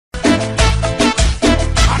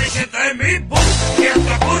de mi boom,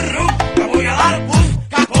 siento curru, te voy a dar boom,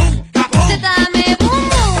 capum, capum. Dame boom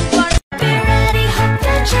boom. Be ready, hope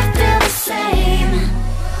that you feel the same.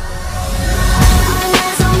 All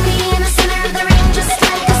eyes on me in the center of the ring, just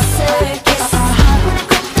like a circus.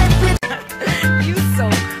 You so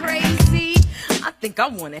crazy. I think I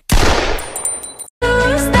want it.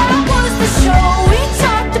 That was the show we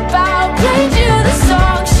talked about. Played you the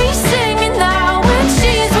song she's singing now when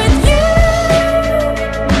she's with you.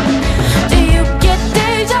 Do you get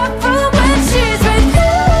deja vu when she's with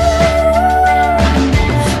you?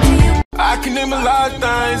 I can name a lot of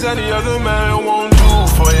things that the other man won't do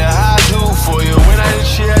for you. I do for you when I ain't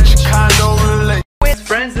shit at your condo relate. With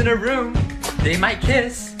friends in a room, they might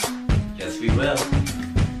kiss. Yes, we will.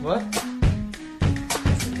 What?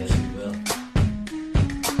 Yes, we will.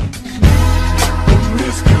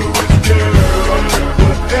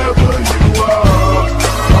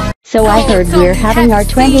 So I heard we're having our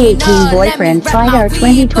 2018 boyfriend fight our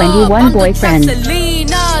 2021 boyfriend.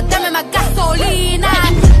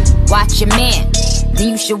 Watch your man, then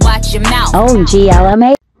you should watch your mouth. Oh,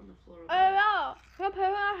 GLMA. Look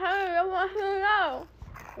at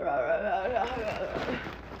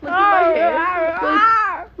my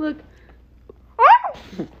hair. Look.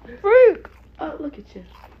 Freak. Oh, look at you.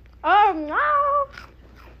 Oh, no.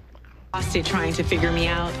 Exhausted trying to figure me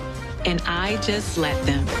out, and I just let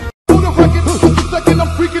them. I'm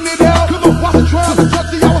freaking it out. Cause I'm watching trying to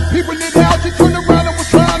touch it. I was peeping it out. She turned around and was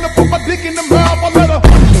trying to put my dick in the mouth. I let her.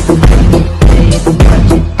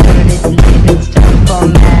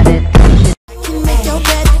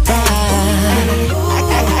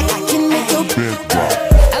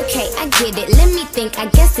 Okay, I get it. Let me think. I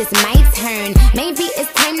guess it's my turn. Maybe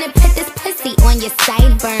it's time to put this pussy on your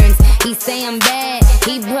sideburns. He say I'm bad.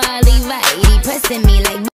 He probably right. He pressing me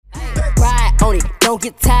like. Ride on it, don't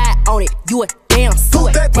get tired on it. You a damn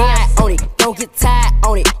suit. Ride on it, don't get tired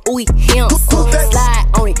on it. Ooh, him. Slide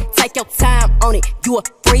on it, take your time on it. You a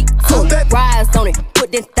freak too. Rise on it,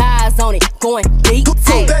 put them thighs on it. Going deep too.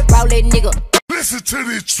 Roll that nigga. Listen to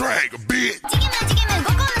this track, bitch.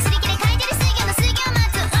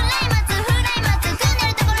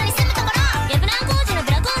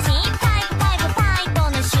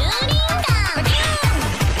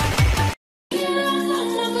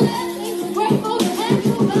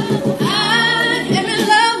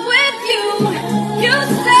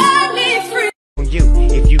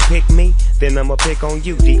 If you pick me, then I'ma pick on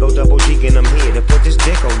you. D-O double G and I'm here to put this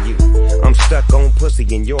dick on you. I'm stuck on pussy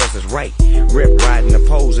and yours is right. Rip riding the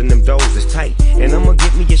pose and them doors is tight. And I'ma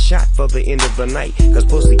get me a shot for the end of the night. Cause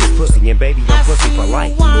pussy is pussy and baby I'm pussy for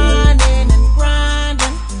life. Winding and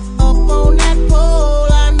grinding up on that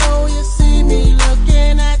pole. I know you see me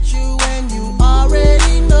looking at you and you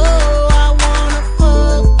already know I wanna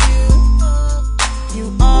fuck you. You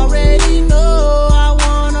already know I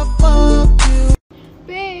wanna fuck you.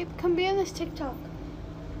 Babe, come be on this TikTok.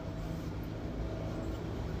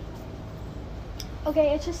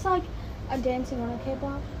 Okay, it's just like a dancing one, okay,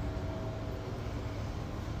 Bob?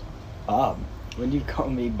 Bob? When do you call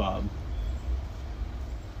me Bob?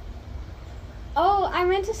 Oh, I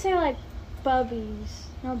meant to say like Bubbies,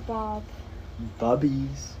 not Bob.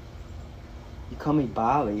 Bubbies? You call me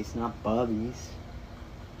Bobbies, not Bubbies.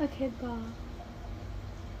 Okay, Bob.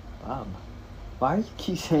 Bob? Why do you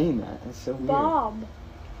keep saying that? That's so weird. Bob.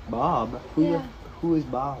 Bob? Yeah. Who is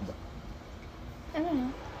Bob? I don't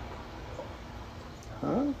know.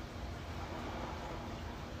 Huh?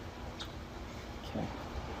 Okay.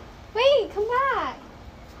 Wait, come back.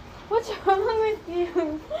 What's wrong with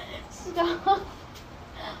you? Stop.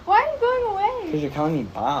 Why are you going away? Because you're calling me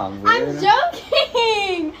Bob, weird. I'm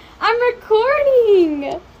joking. I'm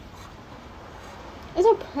recording. It's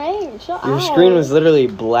a prank. Shut up. Your screen was literally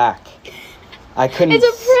black. I couldn't. It's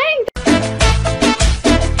a prank.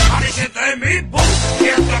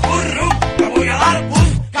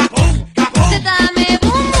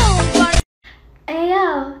 Hey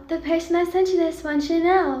yo, the person that sent you this wants you to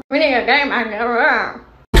know. We need a game I never around.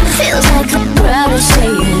 Feels like a crowd is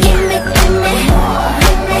saying, give me, give me,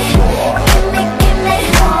 give me, give me, give me,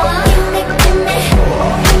 give me, give me,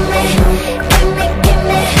 give me, give me, give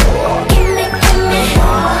me, give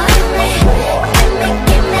me,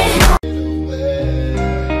 give me.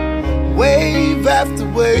 Wave after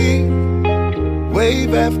wave,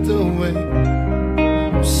 wave after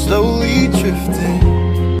wave, slowly drifting.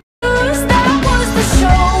 That was the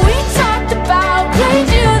show we talked about. Played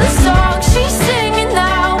you the song she's singing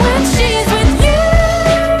now when she's with you.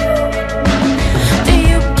 Do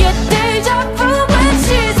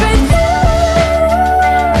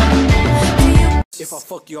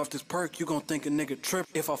this perk, you gon' think a nigga trip.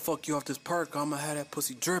 If I fuck you off this perk, I'ma have that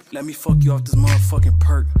pussy drip. Let me fuck you off this motherfucking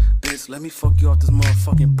perk, bitch. Let me fuck you off this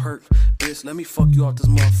motherfucking perk, bitch. Let me fuck you off this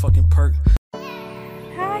motherfucking perk.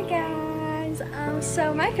 Hi guys.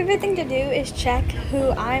 So my favorite thing to do is check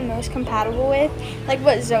who I'm most compatible with, like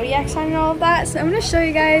what zodiac sign and all of that. So I'm gonna show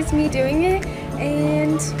you guys me doing it,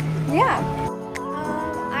 and yeah.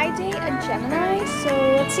 I date a Gemini, so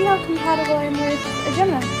let's see how compatible I am with a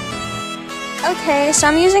Gemini. Okay, so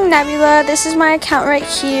I'm using Nebula. This is my account right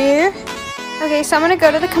here. Okay, so I'm gonna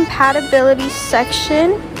go to the compatibility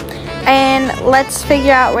section and let's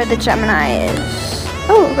figure out where the Gemini is.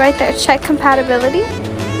 Oh, right there, check compatibility.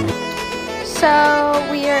 So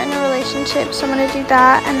we are in a relationship, so I'm gonna do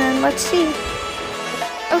that, and then let's see.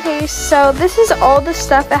 Okay, so this is all the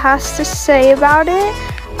stuff it has to say about it.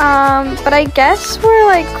 But I guess we're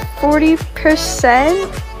like 40%.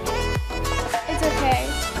 It's okay.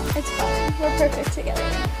 It's fine. We're perfect together.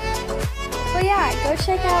 But yeah, go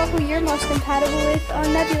check out who you're most compatible with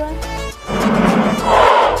on Nebula.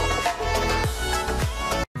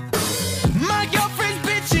 My girlfriend's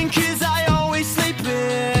bitching 'cause I always sleep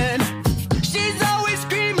in. She's always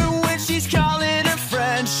screaming when she's calling her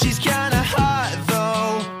friends. She's kinda hot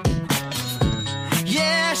though.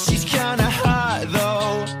 Yeah, she's kinda hot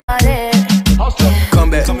though. Come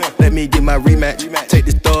back, let me get my rematch. Take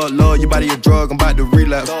this thug, love, your body a drug, I'm about to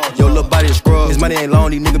relapse. Your little body a scrub, his money ain't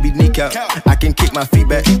long, these niggas be kneecap. I can kick my feet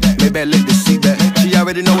back, maybe I let the seat back. She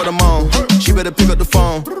already know what I'm on, she better pick up the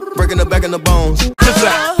phone, breaking her back in the bones. Just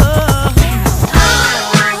like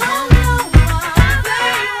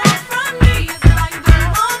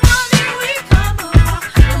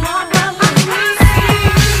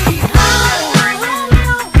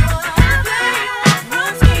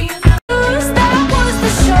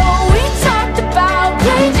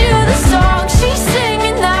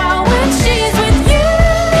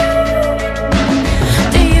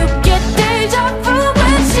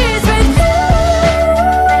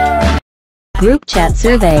Group chat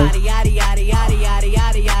survey.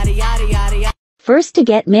 First to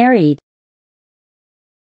get married.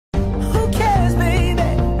 Who cares, baby?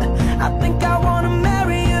 I think I wanna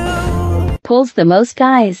marry you. Pulls the most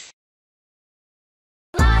guys.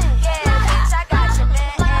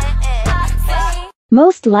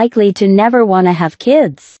 Most likely to never want to have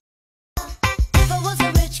kids.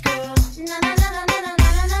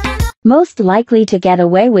 Most likely to get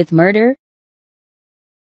away with murder.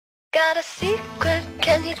 Got a secret,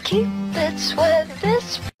 can you keep it? Swear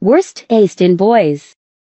this. Worst taste in boys.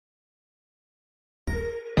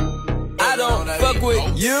 I don't fuck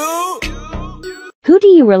with you. Who do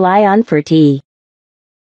you rely on for tea?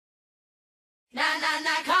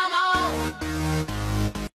 Come on.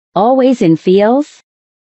 Always in feels.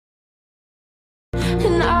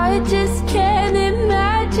 And I just can't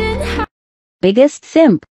imagine how. Biggest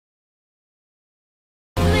simp.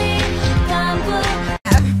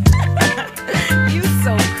 You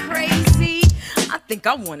so crazy. I think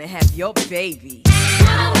I wanna have your baby. What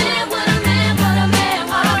a man, what a man, what a man,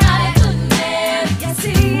 what a mighty good man. Yes,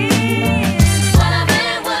 he is. What a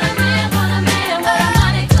man, what a man, what a man, what a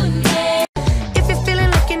mighty good man. If you're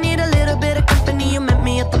feeling like you need a little bit of company, you met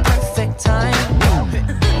me at the perfect time.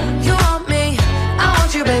 You want me, I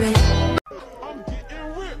want you, baby. I'm getting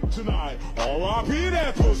ripped tonight. R.I.P.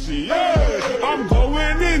 that pussy, yeah. I'm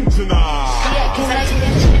going in tonight. Yeah, 'cause I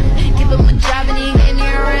like to give him a drive and he in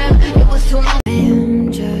your rim. It was too long.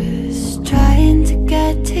 I'm just trying to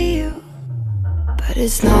get to you. But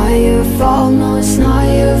it's not your fault, no, it's not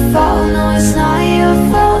your fault, no, it's not your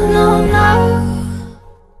fault, no, no.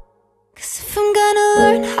 'Cause if I'm gonna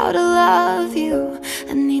learn how to love you,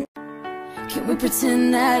 I need. Can we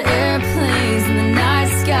pretend that airplanes in the night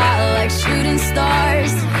sky like shooting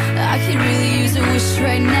stars? I could really use a wish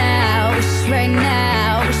right now, wish right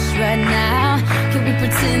now, wish right now. Can we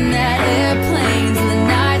pretend that airplanes in the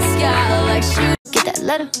night sky like shooting? Get that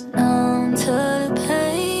letter to the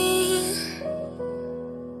pain.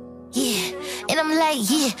 Yeah, and I'm like,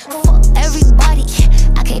 yeah, fuck everybody.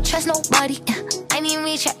 I can't trust nobody. I ain't even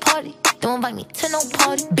reach that party. Don't invite me to no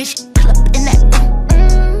party, bitch. Pull up in that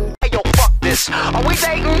room. Hey yo, fuck this. Are we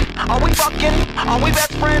dating? Are we fucking? Are we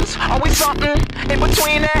best friends? Are we something in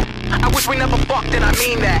between that? I wish we never fucked, and I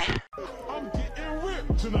mean that. I'm getting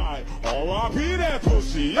ripped tonight. R.I.P. that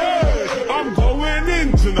pussy, yeah. I'm going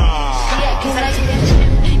in tonight. Yeah, 'cause I like to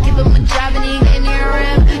give him a drive and he in your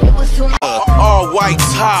rim. It was too long. All white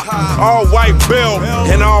top, all white belt,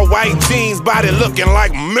 and all white jeans, body looking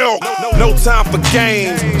like milk. No time for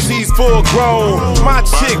games, she's full grown. My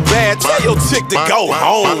chick bad, tell your chick to go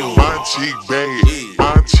home. My chick bad,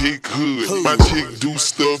 my chick hood, my chick do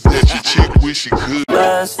stuff that your chick wish she could.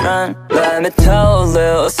 Best friend, let me tell a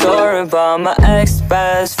little story about my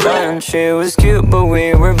ex-best friend. She was cute, but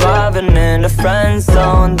we were vibing in the friend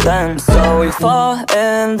zone then. So we fall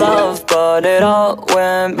in love, but it all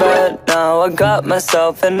went bad. Now I got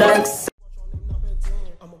myself an ex.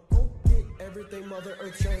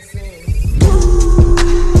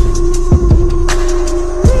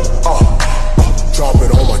 Drop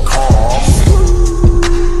it on my car.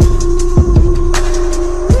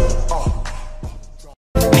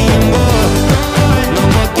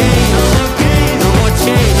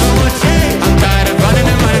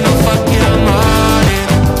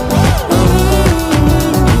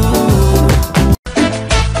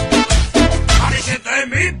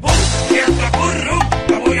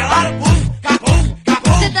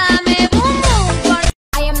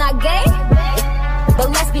 I am not gay, but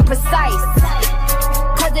let's be precise.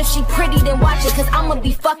 Cause if she pretty, then watch it, cause I'ma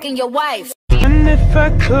be fucking your wife. And if I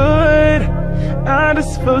could, I'd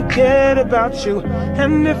just forget about you.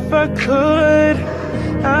 And if I could,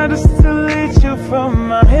 I'd just delete you from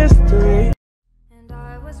my history. And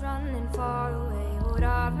I was running far away. Would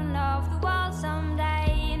I run off the wall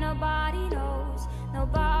someday? Nobody knows,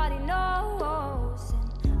 nobody knows.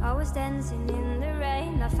 And I was dancing in the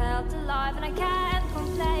rain. I felt alive and I can't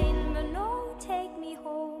complain. But no, take me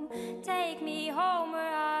home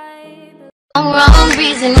where I belong. Wrong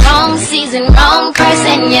reason, wrong season, wrong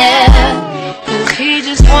person, yeah. Cause he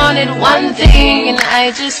just wanted one thing and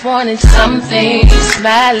I just wanted something.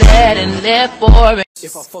 Smile at and live for it.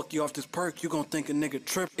 If I fuck you off this perk, you gon' think a nigga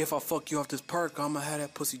trip. If I fuck you off this perk, I'ma have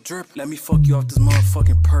that pussy drip. Let me fuck you off this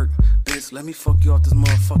motherfucking perk, bitch. Let me fuck you off this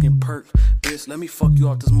motherfucking perk, bitch. Let me fuck you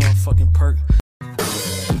off this motherfucking perk.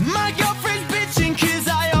 My girlfriend's bitching cause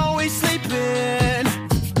I always sleep in.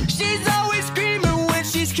 She's always screaming when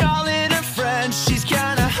she's calling her friends. She's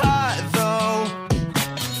kinda hot though.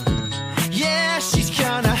 Yeah, she's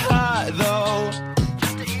kinda hot though.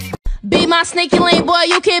 Be my sneaky link, boy,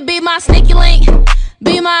 you can be my sneaky link.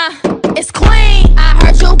 Be my, it's clean. I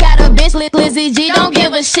heard you got a bitch, Lizzie G, don't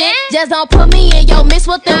give a shit. Just don't put me in your mix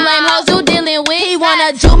with them lame hoes you dealing with. He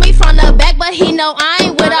wanna do me from the back, but he know I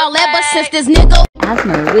ain't with all that. But since this nigga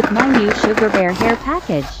Asthma with my new Sugar Bear hair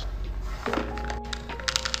package.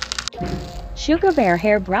 Sugar Bear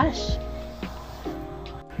hair brush.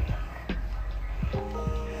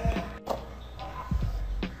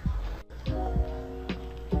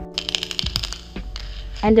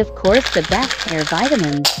 And of course the best hair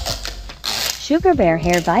vitamins. Sugar Bear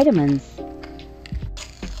hair vitamins.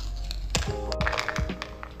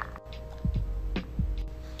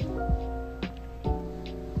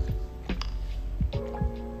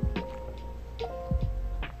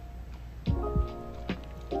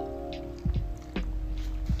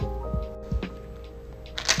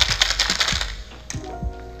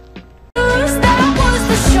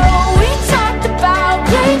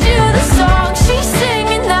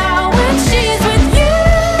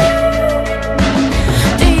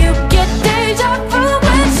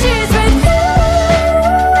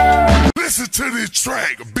 To this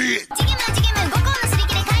track, bitch.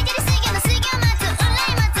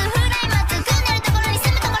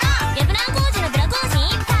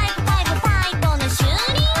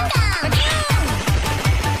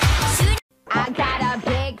 I got a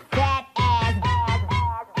big fat ass.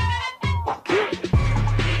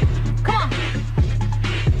 Come on.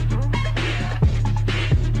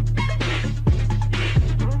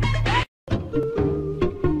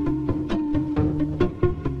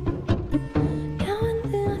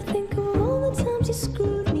 You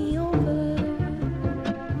screwed me over,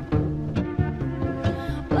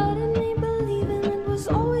 but in me believing it was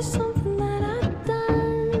always something that I'd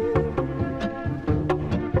done.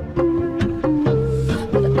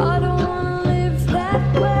 But I don't wanna live that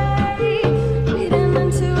way, reading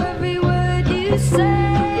into every word you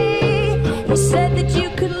say. You said that you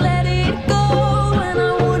could let it go, and I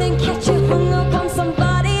wouldn't catch you hung up on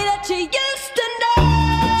somebody that you used to know.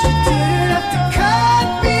 But you didn't have to cut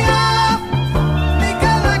me off.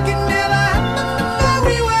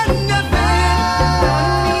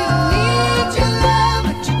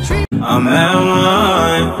 I'm at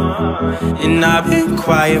one, and I've been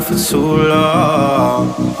quiet for too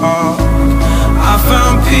long. I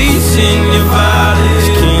found peace in your violence.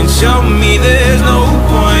 Can't show me there's no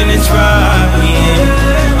point in trying.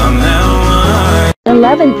 I'm at one.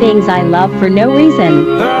 11 things I love for no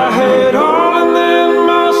reason. I hate all and then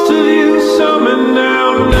most of you so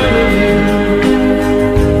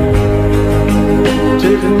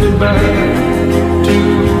take me back to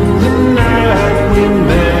the night we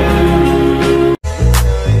met.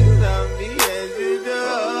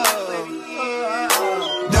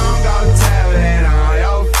 Don't go telling all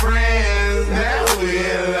your friends that we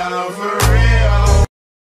love.